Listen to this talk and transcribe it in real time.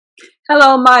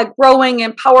Hello, my growing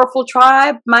and powerful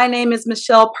tribe. My name is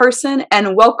Michelle Person,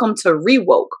 and welcome to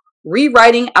Rewoke,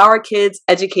 Rewriting Our Kids'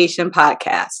 Education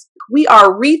podcast. We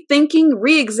are rethinking,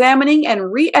 re-examining,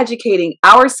 and re-educating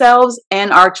ourselves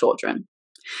and our children.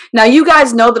 Now, you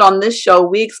guys know that on this show,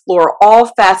 we explore all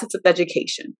facets of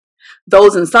education,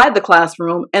 those inside the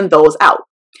classroom and those out.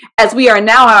 As we are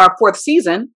now in our fourth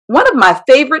season, one of my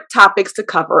favorite topics to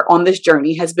cover on this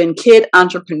journey has been kid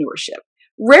entrepreneurship.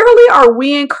 Rarely are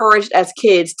we encouraged as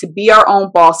kids to be our own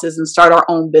bosses and start our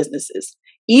own businesses,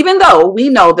 even though we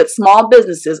know that small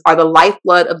businesses are the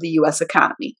lifeblood of the U.S.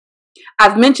 economy.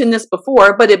 I've mentioned this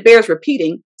before, but it bears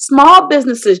repeating. Small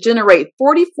businesses generate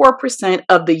 44%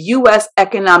 of the U.S.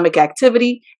 economic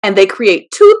activity, and they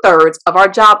create 2/3 of our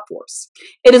job force.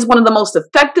 It is one of the most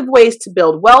effective ways to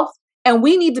build wealth, and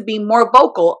we need to be more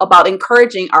vocal about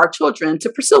encouraging our children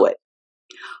to pursue it.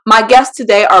 My guests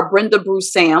today are Brenda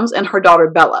Bruce Sams and her daughter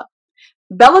Bella.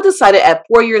 Bella decided at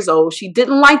 4 years old she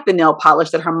didn't like the nail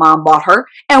polish that her mom bought her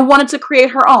and wanted to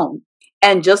create her own.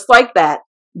 And just like that,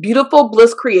 Beautiful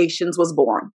Bliss Creations was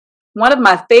born. One of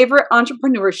my favorite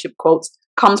entrepreneurship quotes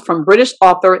comes from British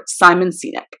author Simon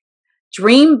Sinek.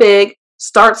 Dream big,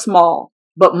 start small,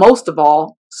 but most of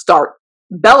all, start.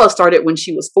 Bella started when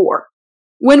she was 4.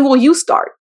 When will you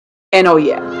start? And oh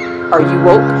yeah, are you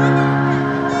woke?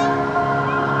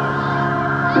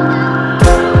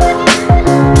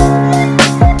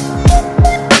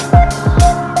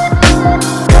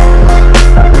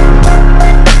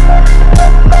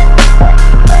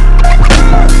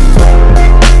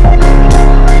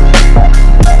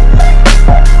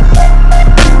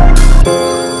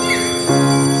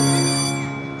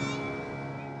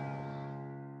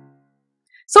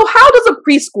 So how does a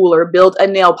preschooler build a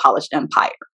nail polish empire?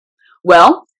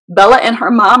 Well, Bella and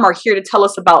her mom are here to tell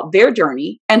us about their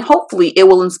journey, and hopefully it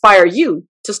will inspire you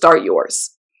to start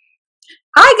yours.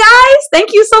 Hi guys,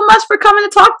 thank you so much for coming to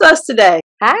talk to us today.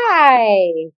 Hi.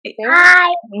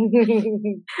 Hi.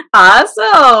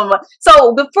 Awesome.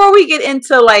 So before we get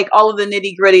into all of the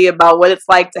nitty gritty about what it's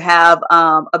like to have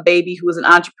a baby who is an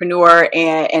entrepreneur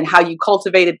and how you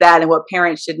cultivated that and what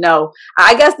parents should know,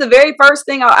 I guess the very first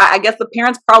thing I guess the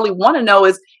parents probably want to know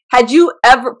is, had you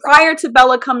ever, prior to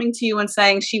Bella coming to you and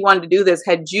saying she wanted to do this,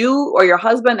 had you or your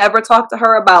husband ever talked to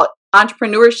her about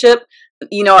entrepreneurship,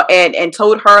 and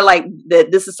told her that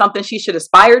this is something she should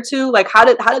aspire to? How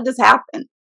did this happen?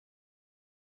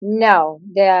 No,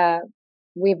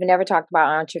 we've never talked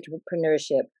about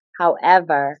entrepreneurship.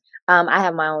 However, I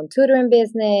have my own tutoring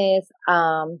business.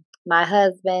 My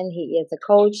husband, he is a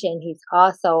coach and he's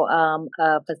also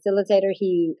a facilitator.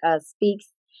 He speaks,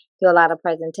 do a lot of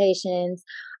presentations.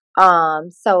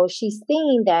 So she's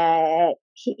seen that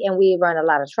and we run a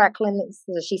lot of track clinics.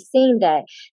 So she's seen that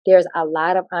there's a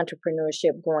lot of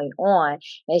entrepreneurship going on,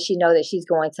 and she knows that she's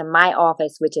going to my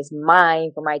office, which is mine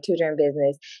for my tutoring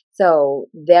business. So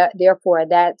therefore,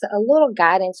 that's a little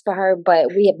guidance for her.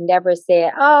 But we have never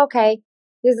said, "Oh, okay,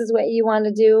 this is what you want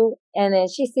to do." And then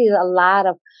she sees a lot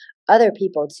of other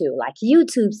people too, like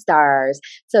YouTube stars.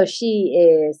 So she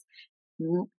is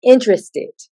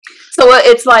interested. So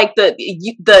it's like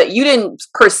you didn't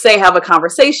per se have a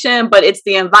conversation, but it's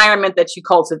the environment that you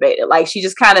cultivated. Like she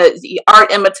just kind of,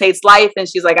 art imitates life, and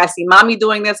she's like, I see mommy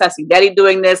doing this, I see daddy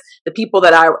doing this, the people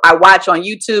that I watch on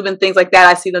YouTube and things like that,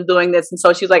 I see them doing this, and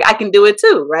so she's like, I can do it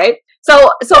too, right? So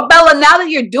Bella, now that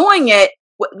you're doing it,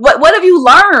 what have you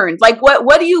learned?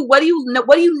 What do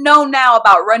you know now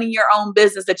about running your own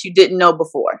business that you didn't know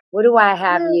before? What do I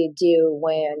have you do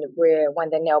when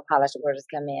the nail polish orders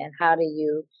come in? How do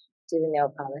you do the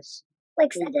nail polish?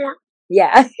 Set it up.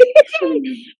 Yeah.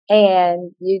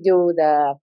 And you do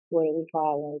what do we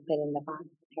call it when we put in the box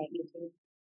packaging?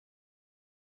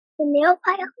 The nail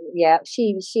file? Yeah.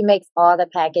 She makes all the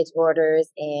package orders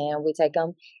and we take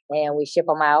them and we ship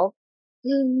them out.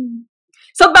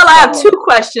 So Bella, I have 2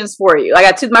 questions for you. I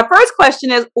got 2. My first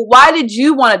question is, why did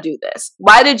you want to do this?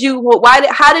 Why did you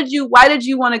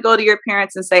want to go to your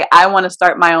parents and say, I want to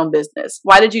start my own business?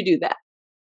 Why did you do that?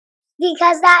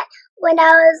 Because when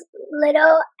I was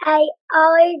little, I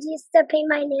always used to paint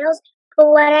my nails, but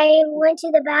when I went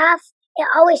to the bath, it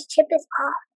always chipped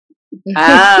off.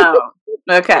 Oh,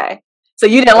 okay. So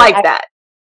you didn't like that.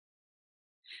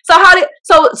 So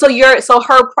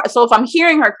if I'm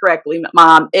hearing her correctly,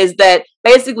 Mom, is that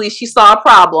basically she saw a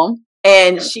problem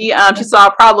and she saw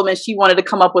a problem and she wanted to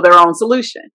come up with her own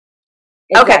solution.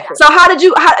 Exactly. Okay. So how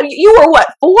you were what,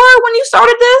 4 when you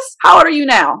started this? How old are you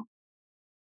now?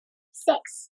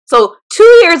 6. So 2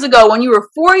 years ago, when you were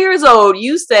 4 years old,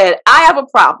 you said, I have a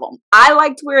problem. I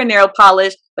like to wear nail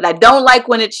polish, but I don't like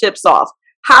when it chips off.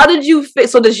 How did you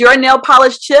so does your nail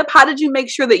polish chip? How did you make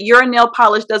sure that your nail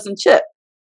polish doesn't chip?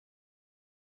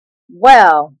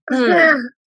 Well,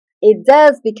 it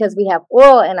does because we have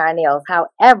oil in our nails.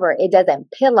 However, it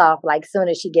doesn't peel off like soon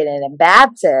as you get in a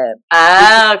bathtub.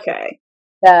 Ah, okay.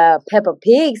 The Peppa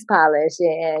Pig's polish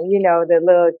and, the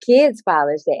little kids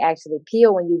polish, they actually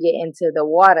peel when you get into the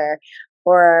water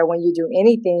or when you do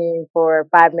anything for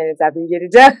 5 minutes after you get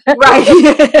it done. Right.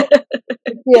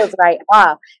 It peels right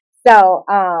off. So,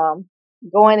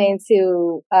 going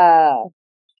into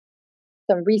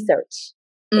some research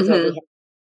is what we have.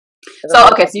 So,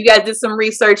 okay, so you guys did some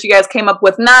research. You guys came up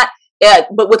with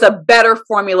but with a better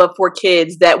formula for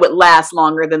kids that would last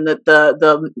longer than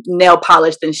the nail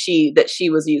polish that she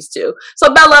was used to.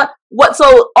 So, Bella,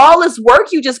 so all this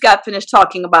work you just got finished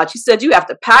talking about, you said you have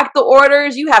to pack the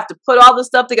orders, you have to put all this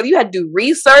stuff together, you had to do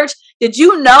research. Did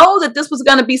you know that this was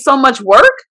going to be so much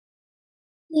work?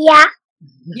 Yeah.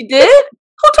 You did?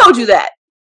 Who told you that?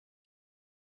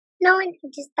 No one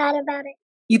just thought about it.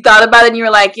 You thought about it and you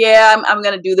were like, yeah, I'm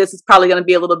going to do this. It's probably going to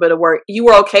be a little bit of work. You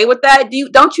were okay with that?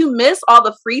 Don't you miss all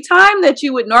the free time that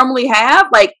you would normally have?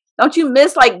 Like, don't you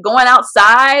miss like going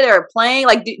outside or playing?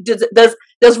 Like,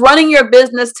 does running your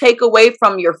business take away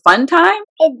from your fun time?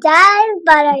 It does,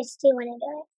 but I still want to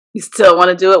do it. You still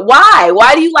want to do it? Why?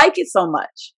 Why do you like it so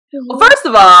much? Well, first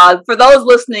of all, for those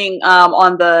listening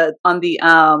on the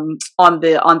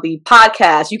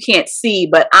podcast, you can't see,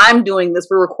 but I'm doing this.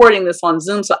 We're recording this on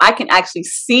Zoom, so I can actually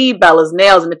see Bella's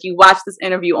nails. And if you watch this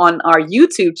interview on our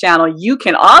YouTube channel, you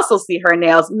can also see her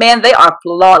nails. Man, they are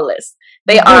flawless.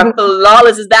 They are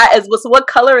flawless. So what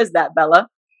color is that, Bella?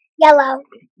 Yellow.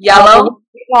 Yellow.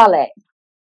 Call it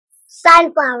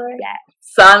sunflower. Yeah.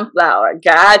 Sunflower.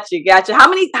 Gotcha. How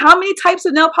many types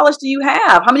of nail polish do you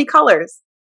have? How many colors?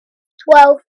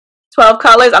 12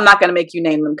 colors. I'm not going to make you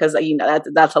name them because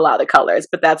that's a lot of colors,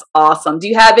 but that's awesome. Do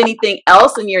you have anything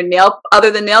else in your other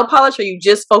than nail polish, or are you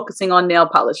just focusing on nail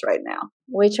polish right now?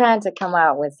 We're trying to come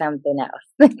out with something else.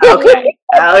 Okay.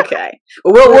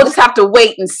 We'll just have to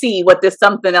wait and see what this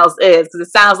something else is, because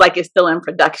it sounds like it's still in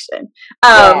production.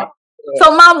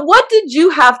 So, Mom, what did you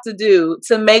have to do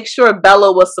to make sure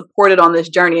Bella was supported on this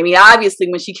journey? I mean, obviously,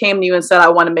 when she came to you and said, "I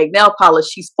want to make nail polish,"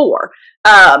 she's 4.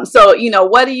 So,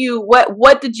 what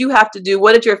did you have to do?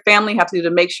 What did your family have to do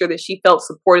to make sure that she felt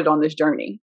supported on this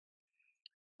journey?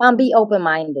 Be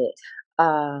open-minded,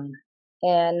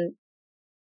 and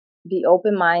be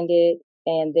open-minded.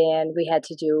 And then we had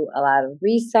to do a lot of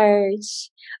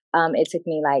research. It took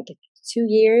me like 2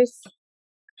 years.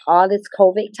 All this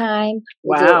COVID time.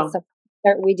 Wow.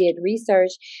 We did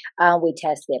research. We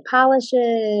tested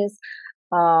polishes.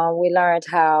 We learned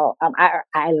how.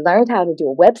 I learned how to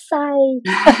do a website.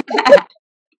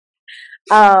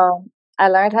 I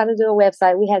learned how to do a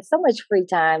website. We had so much free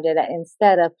time that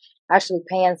instead of actually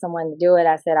paying someone to do it,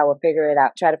 I said I would try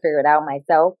to figure it out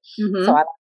myself. Mm-hmm. So I learned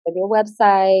how to do a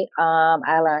website.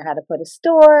 I learned how to put a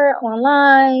store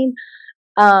online.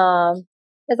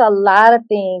 There's a lot of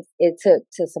things it took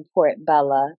to support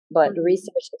Bella, but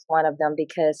research is one of them,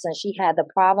 because since she had the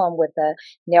problem with the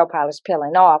nail polish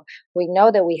peeling off, we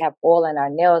know that we have oil in our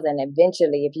nails, and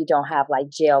eventually if you don't have like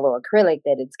gel or acrylic,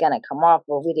 that it's going to come off,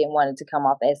 but we didn't want it to come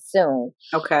off as soon.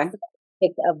 Okay. So we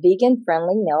picked a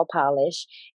vegan-friendly nail polish,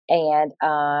 and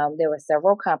there were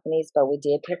several companies, but we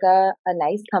did pick a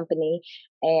nice company,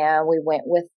 and we went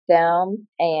with them,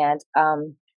 and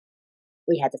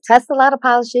we had to test a lot of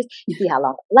polishes, see how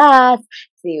long it lasts,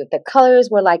 see if the colors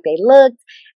were like they looked.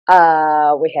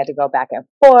 We had to go back and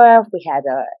forth. We had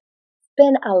to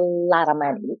spend a lot of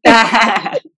money.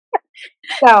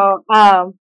 So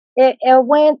it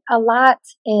went a lot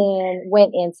and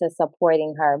went into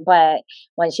supporting her. But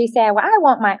when she said, "Well, I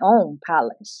want my own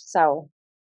polish," so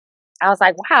I was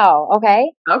like, "Wow,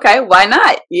 okay, why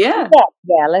not? Yeah,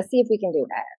 let's see if we can do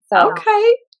that." So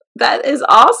okay. That is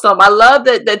awesome. I love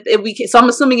that so I'm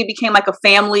assuming it became like a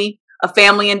family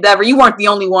endeavor. You weren't the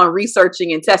only one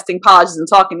researching and testing polishes and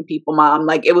talking to people, Mom.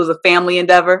 Like, it was a family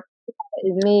endeavor.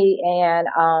 Me and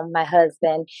my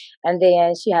husband, and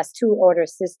then she has 2 older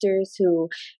sisters who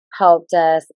helped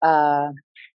us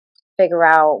figure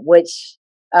out which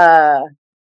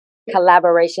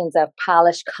collaborations of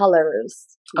polished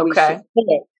colors we should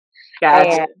pick.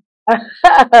 Gotcha.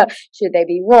 Should they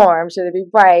be warm? Should they be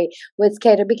bright? What's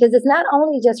catered? Because it's not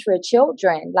only just for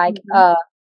children. Like I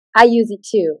use it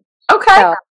too. Okay.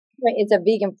 So it's a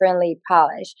vegan-friendly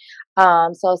polish.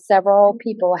 So several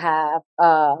people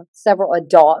several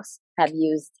adults have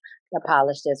used the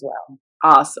polish as well.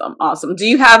 Awesome. Do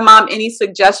you have, Mom, any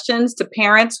suggestions to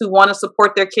parents who want to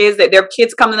support their kids, that their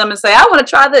kids come to them and say, "I want to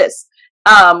try this"?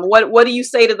 What do you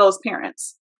say to those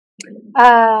parents?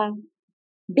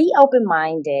 be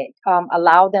open-minded,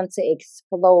 allow them to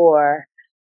explore,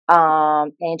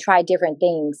 and try different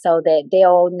things so that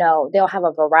they'll have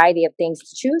a variety of things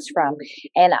to choose from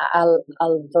and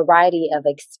a variety of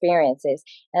experiences,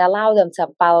 and allow them to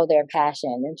follow their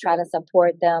passion and try to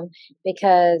support them,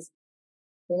 because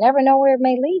you never know where it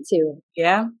may lead to.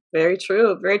 Yeah, very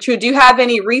true. Very true. Do you have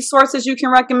any resources you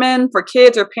can recommend for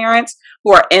kids or parents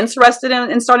who are interested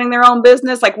in starting their own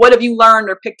business? Like, what have you learned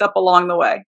or picked up along the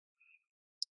way?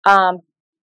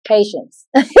 Patience.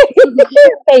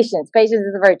 Patience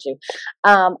is a virtue.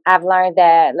 I've learned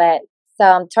that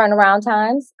some turnaround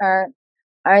times aren't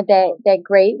that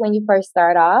great when you first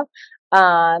start off.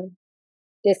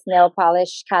 This nail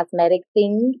polish cosmetic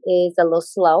thing is a little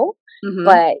slow, Mm-hmm.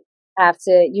 but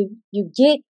after you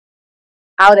get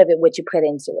out of it what you put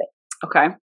into it. Okay.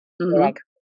 Mm-hmm.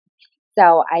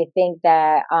 So I think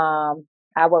that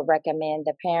I would recommend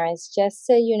the parents just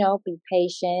to, be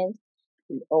patient,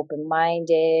 be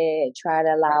open-minded, try to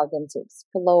allow them to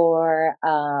explore,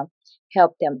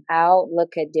 help them out,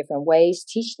 look at different ways,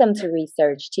 teach them to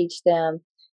research, teach them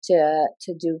to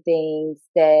do things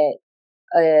that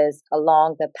is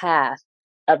along the path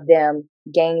of them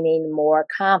gaining more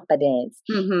confidence,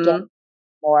 Mm-hmm. get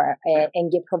more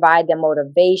and provide them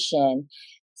motivation.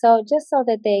 So just so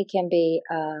that they can be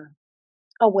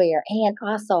aware, and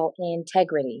also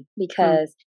integrity,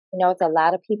 because there's a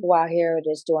lot of people out here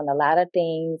just doing a lot of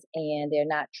things and they're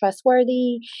not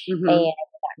trustworthy, Mm-hmm. and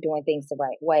not doing things the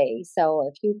right way. So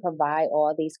if you provide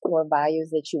all these core values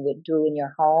that you would do in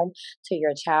your home to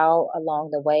your child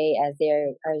along the way as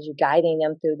you guiding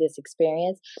them through this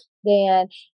experience, then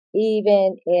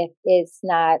even if it's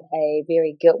not a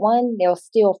very good one, they'll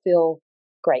still feel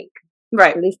great.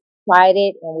 Right. At least we tried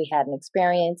it and we had an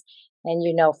experience, and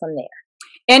from there.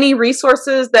 Any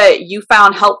resources that you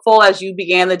found helpful as you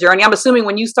began the journey? I'm assuming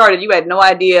when you started, you had no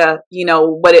idea,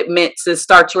 what it meant to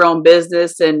start your own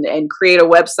business and create a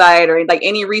website, or like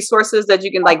any resources that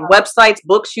you can, like websites,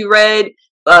 books you read,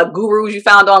 gurus you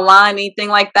found online, anything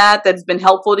like that that's been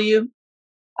helpful to you?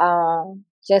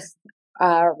 Just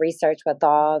research with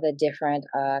all the different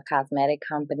cosmetic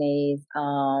companies.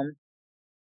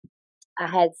 I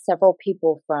had several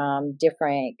people from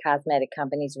different cosmetic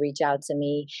companies reach out to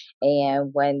me,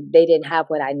 and when they didn't have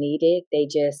what I needed, they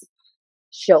just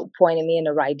pointed me in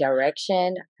the right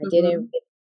direction. I didn't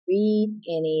read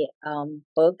any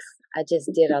books. I just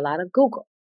did a lot of Google.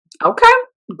 Okay.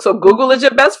 So Google is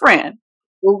your best friend.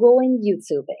 Google and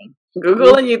YouTubing.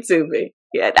 Google and YouTubing.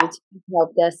 Yeah. Which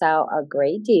helped us out a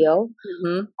great deal.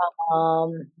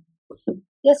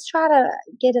 Just try to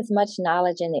get as much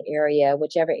knowledge in the area,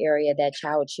 whichever area that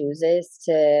child chooses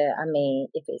to.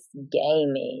 If it's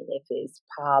gaming, if it's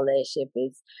polish, if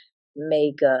it's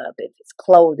makeup, if it's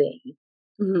clothing.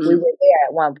 We were there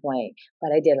at one point,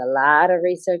 but I did a lot of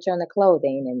research on the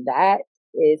clothing, and that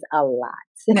is a lot.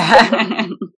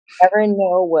 Never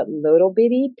know what little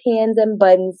bitty pins and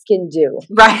buttons can do.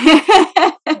 Right.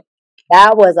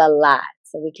 That was a lot.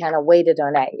 So we kind of waited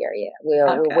on that area.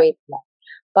 We'll wait for that.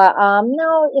 But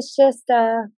no, it's just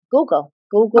Google,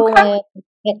 and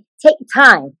take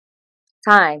time.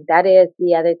 That is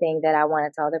the other thing that I want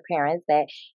to tell the parents, that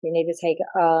you need to take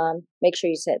make sure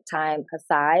you set time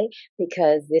aside,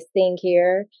 because this thing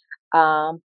here,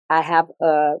 I have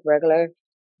a regular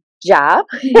job,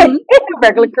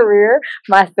 regular career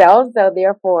myself, so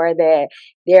therefore that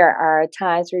there are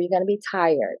times where you're going to be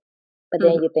tired. But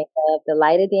then you think of the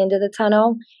light at the end of the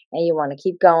tunnel, and you want to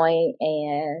keep going,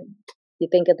 and you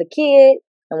think of the kid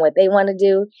and what they want to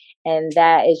do, and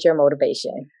that is your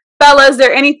motivation. Bella, is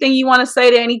there anything you want to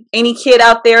say to any kid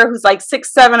out there who's like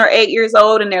 6, 7, or 8 years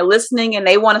old and they're listening and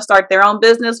they want to start their own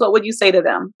business? What would you say to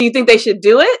them? Do you think they should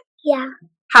do it? Yeah.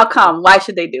 How come? Why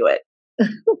should they do it?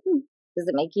 Does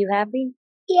it make you happy?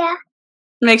 Yeah.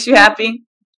 Makes you happy?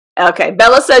 Okay.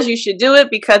 Bella says you should do it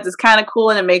because it's kind of cool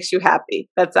and it makes you happy.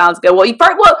 That sounds good. Well,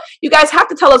 you guys have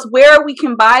to tell us where we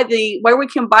can buy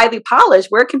the polish.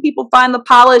 Where can people find the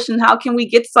polish, and how can we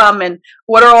get some, and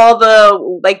what are all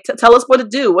the, tell us what to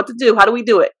do. How do we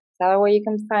do it? Tell her where you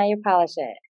can find your polish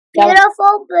at.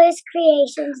 Beautiful Bliss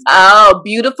Creations. Oh,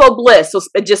 Beautiful Bliss. So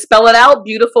just spell it out.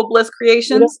 Beautiful Bliss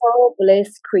Creations. Beautiful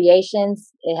Bliss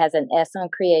Creations. It has an S on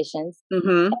creations.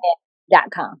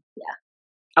 .com. Yeah.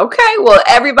 Okay, well,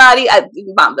 everybody,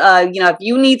 if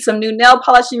you need some new nail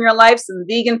polish in your life, some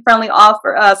vegan-friendly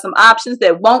some options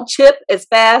that won't chip as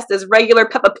fast as regular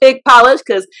Peppa Pig polish,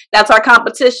 because that's our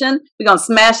competition. We're going to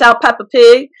smash out Peppa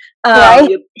Pig. Right.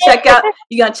 You're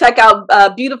gonna check out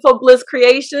Beautiful Bliss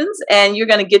Creations, and you're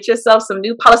gonna get yourself some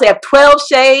new polish. They have 12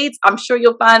 shades. I'm sure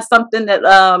you'll find something that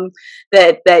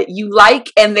that you like,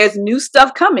 and there's new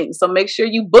stuff coming. So make sure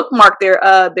you bookmark their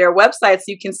website so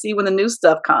you can see when the new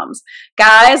stuff comes.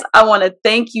 Guys, I want to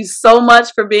thank you so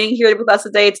much for being here with us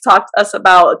today to talk to us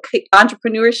about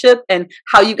entrepreneurship and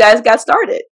how you guys got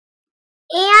started.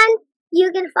 And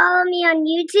you can follow me on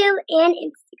YouTube and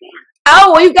Instagram.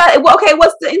 Oh, well, you got it. Well, okay,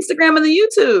 what's the Instagram and the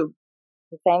YouTube?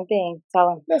 The same thing. Tell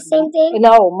them. The same thing?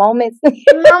 No, Moments.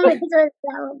 Moments with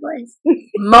Bella Bliss.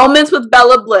 Moments with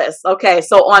Bella Bliss. Okay,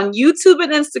 so on YouTube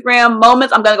and Instagram,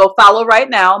 Moments, I'm going to go follow right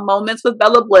now, Moments with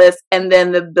Bella Bliss, and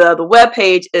then the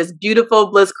webpage is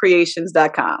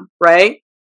beautifulblisscreations.com, right?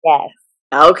 Yes.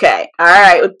 Okay, all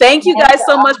right. Well, thank you guys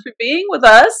so much for being with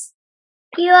us.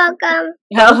 You're welcome.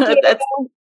 Say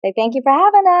thank you for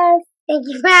having us. Thank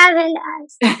you for having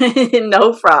us.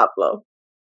 No problem.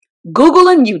 Google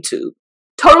and YouTube,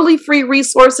 totally free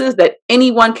resources that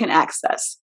anyone can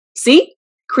access. See,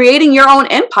 creating your own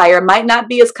empire might not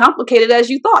be as complicated as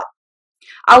you thought.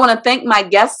 I want to thank my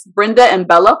guests, Brenda and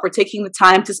Bella, for taking the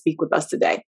time to speak with us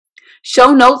today.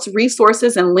 Show notes,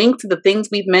 resources, and links to the things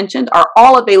we've mentioned are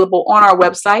all available on our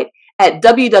website at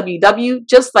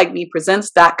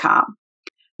www.justlikemepresents.com.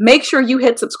 Make sure you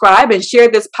hit subscribe and share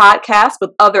this podcast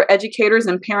with other educators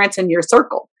and parents in your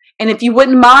circle. And if you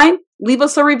wouldn't mind, leave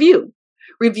us a review.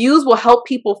 Reviews will help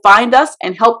people find us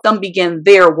and help them begin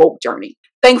their woke journey.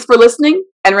 Thanks for listening.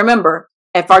 And remember,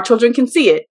 if our children can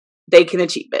see it, they can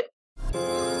achieve it.